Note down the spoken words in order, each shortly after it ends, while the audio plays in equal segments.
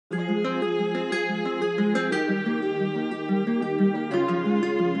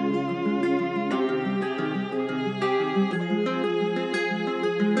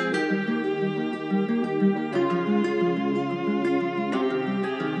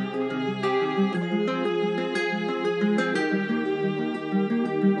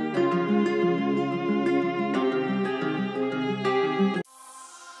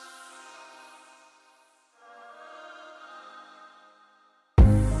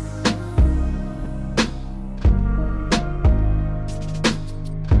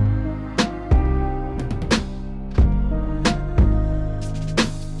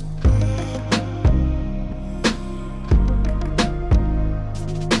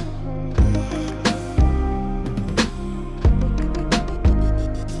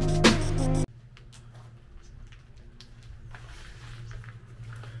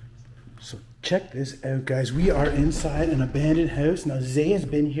check this out, guys. We are inside an abandoned house. Now, Zay has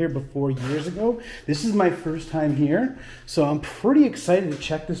been here before years ago. This is my first time here, so I'm pretty excited to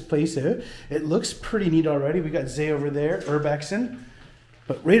check this place out. It looks pretty neat already. We got Zay over there, urbexing.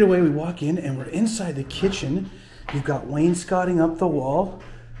 But right away we walk in and we're inside the kitchen. You've got wainscoting up the wall.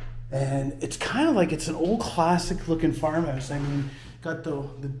 And it's kind of like it's an old classic looking farmhouse. I mean, got the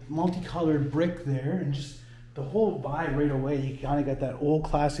multicolored brick there and just the whole vibe right away. You kind of got that old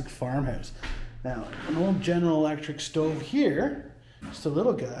classic farmhouse. Now, an old General Electric stove here, just a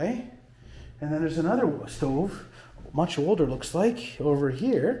little guy. And then there's another stove, much older looks like, over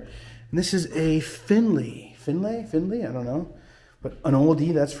here. And this is a Finley, I don't know. But an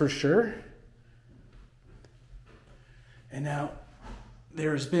oldie, that's for sure. And now,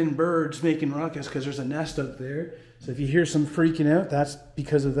 there's been birds making ruckus because there's a nest up there. So if you hear some freaking out, that's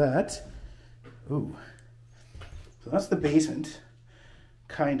because of that. Ooh. So that's the basement,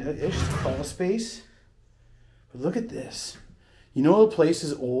 kinda-ish, crawl space. But look at this. You know a place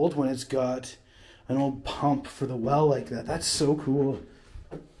is old when it's got an old pump for the well like that. That's so cool.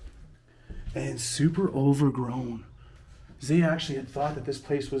 And super overgrown. Zay actually had thought that this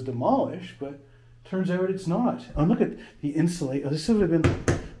place was demolished, but turns out it's not. Oh, look at the insulate. Oh, this would have been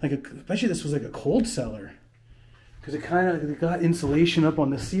like I bet you this was like a cold cellar. Because it got insulation up on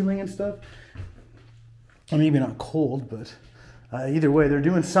the ceiling and stuff. Or maybe not cold, but either way, they're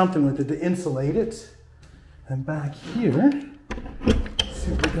doing something with it to insulate it. And back here, let's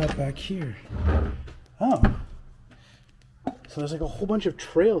see what we got back here. Oh. So there's like a whole bunch of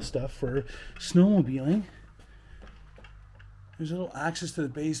trail stuff for snowmobiling. There's a little access to the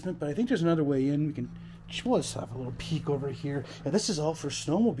basement, but I think there's another way in. We'll just have a little peek over here. Yeah, this is all for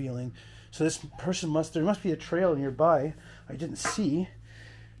snowmobiling. So this person there must be a trail nearby. I didn't see.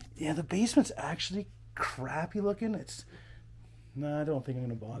 Yeah, the basement's actually crappy looking. No, I don't think I'm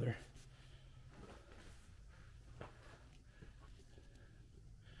gonna bother.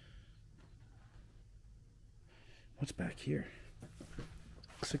 What's back here?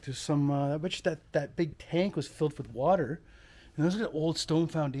 Looks like there's some, I bet you that big tank was filled with water. And there's an old stone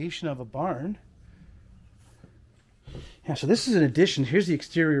foundation of a barn. Yeah, so this is an addition. Here's the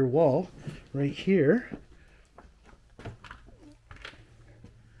exterior wall right here.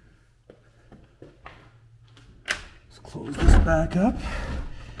 Let's close this back up.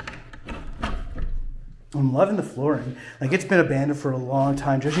 I'm loving the flooring. Like, it's been abandoned for a long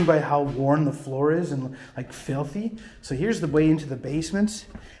time, judging by how worn the floor is and like filthy. So here's the way into the basement.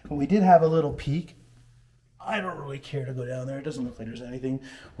 And we did have a little peek. I don't really care to go down there. It doesn't look like there's anything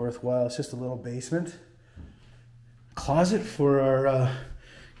worthwhile. It's just a little basement. Closet for our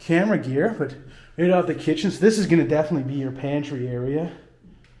camera gear, but right off the kitchen. So this is going to definitely be your pantry area.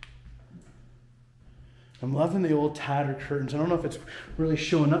 I'm loving the old tattered curtains. I don't know if it's really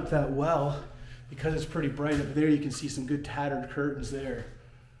showing up that well because it's pretty bright up there. You can see some good tattered curtains there.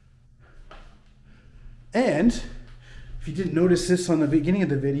 And if you didn't notice this on the beginning of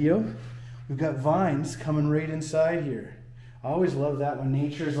the video, we've got vines coming right inside here. I always love that when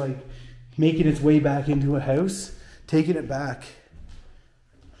nature is like making its way back into a house, taking it back.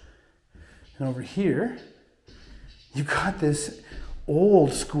 And over here, you've got this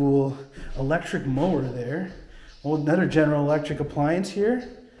old school electric mower there. Another General Electric appliance here.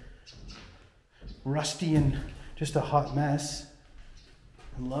 Rusty and just a hot mess.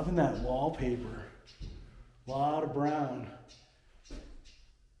 I'm loving that wallpaper. A lot of brown.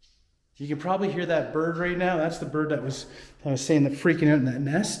 You can probably hear that bird right now. That's the bird I was saying that freaking out in that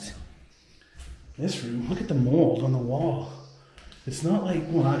nest. This room, look at the mold on the wall. It's not like,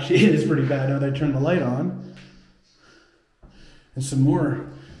 well, actually it is pretty bad now that I turned the light on. And some more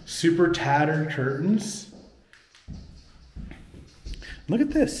super tattered curtains. Look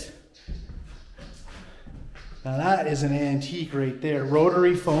at this. Now that is an antique right there.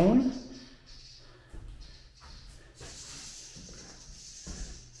 Rotary phone.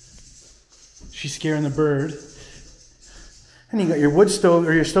 She's scaring the bird. And you got your wood stove,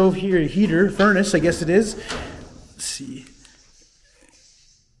 or your stove here, your heater, furnace, I guess it is. Let's see.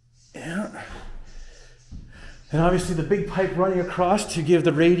 Yeah. And obviously the big pipe running across to give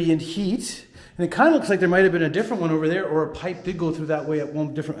the radiant heat. And it kind of looks like there might have been a different one over there, or a pipe did go through that way at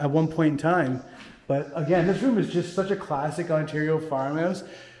one point in time. But again, this room is just such a classic Ontario farmhouse.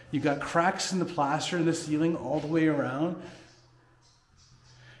 You've got cracks in the plaster in the ceiling all the way around.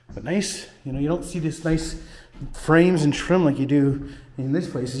 But nice, you know, you don't see this nice frames and trim like you do in this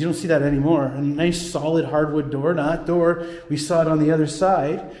place. You don't see that anymore. A nice solid hardwood door. Now that door, we saw it on the other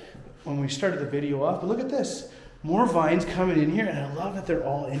side when we started the video off. But look at this. More vines coming in here, and I love that they're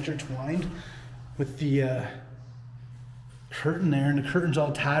all intertwined with the curtain there, and the curtain's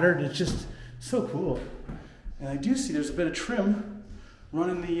all tattered. It's just So cool. And I do see there's a bit of trim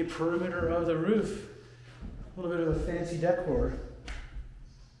running the perimeter of the roof. A little bit of a fancy decor.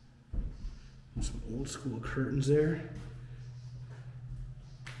 Some old school curtains there.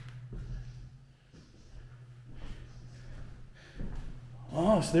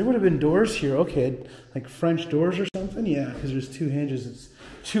 Oh, so there would have been doors here. Okay, like French doors or something? Yeah, because there's two hinges. It's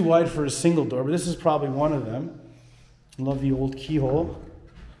too wide for a single door, but this is probably one of them. Love the old keyhole.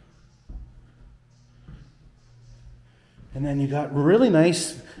 And then you got really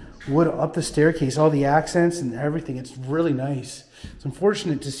nice wood up the staircase, all the accents and everything. It's really nice. It's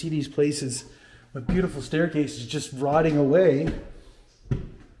unfortunate to see these places with beautiful staircases just rotting away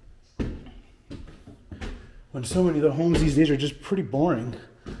when so many of the homes these days are just pretty boring.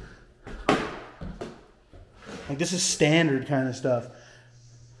 Like this is standard kind of stuff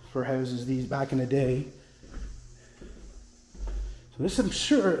for houses these back in the day. So this, I'm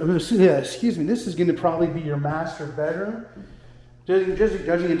sure, yeah, excuse me, this is going to probably be your master bedroom.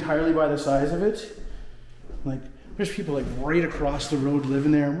 Judging entirely by the size of it. Like, there's people like right across the road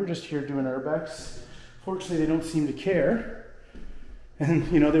living there, and we're just here doing urbex. Fortunately, they don't seem to care.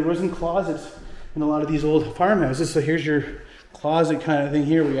 And, you know, there wasn't closets in a lot of these old farmhouses, so here's your closet kind of thing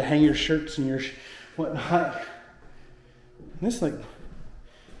here where you hang your shirts and your whatnot. And this, like,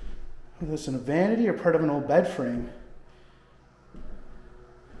 is this a vanity or part of an old bed frame?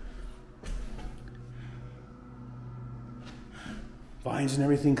 Vines and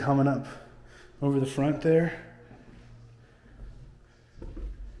everything coming up over the front there.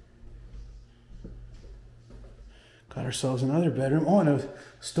 Got ourselves another bedroom. Oh, and a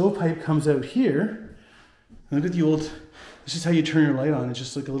stovepipe comes out here. Look at the old, this is how you turn your light on. It's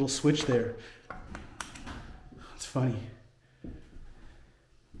just like a little switch there. It's funny.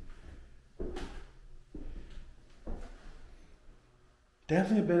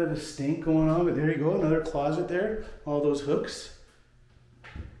 Definitely a bit of a stink going on, but there you go, another closet there. All those hooks.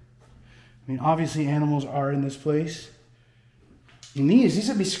 I mean, obviously animals are in this place. And these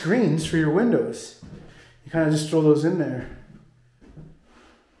would be screens for your windows. You kind of just throw those in there.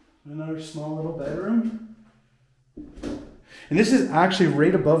 Another small little bedroom. And this is actually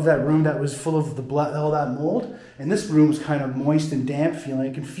right above that room that was full of all that mold. And this room is kind of moist and damp feeling.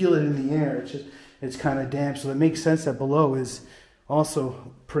 You can feel it in the air. It's kind of damp. So it makes sense that below is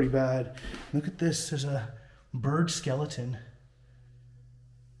also pretty bad. Look at this. There's a bird skeleton.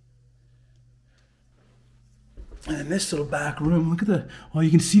 And in this little back room, look at you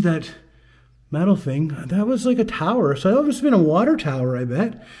can see that metal thing. That was like a tower. So that must have been a water tower, I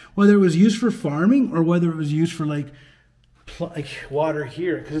bet. Whether it was used for farming or whether it was used for like water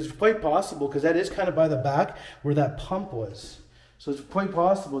here. Because it's quite possible, because that is kind of by the back where that pump was. So it's quite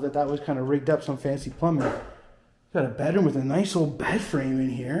possible that was kind of rigged up, some fancy plumbing. Got a bedroom with a nice old bed frame in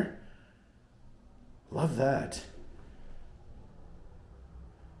here. Love that.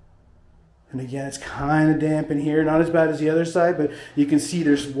 And again, it's kind of damp in here. Not as bad as the other side, but you can see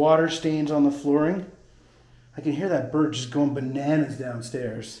there's water stains on the flooring. I can hear that bird just going bananas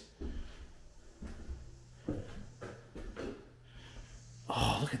downstairs.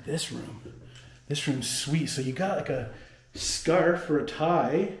 Oh, look at this room. This room's sweet. So you got like a scarf or a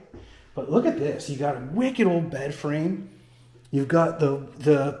tie. But look at this. You got a wicked old bed frame. You've got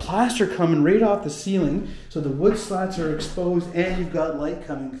the plaster coming right off the ceiling. So the wood slats are exposed and you've got light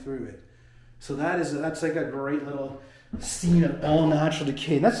coming through it. So that's like a great little scene of all natural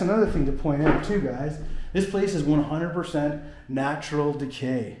decay. And that's another thing to point out too, guys. This place is 100% natural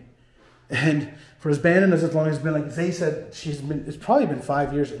decay. And for as abandoned as long as it's been, like they said, it's probably been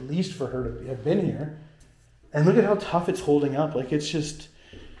 5 years at least for her to have been here. And look at how tough it's holding up. Like it's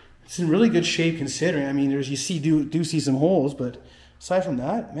in really good shape considering. I mean, do see some holes, but aside from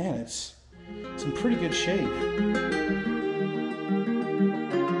that, man, it's in pretty good shape.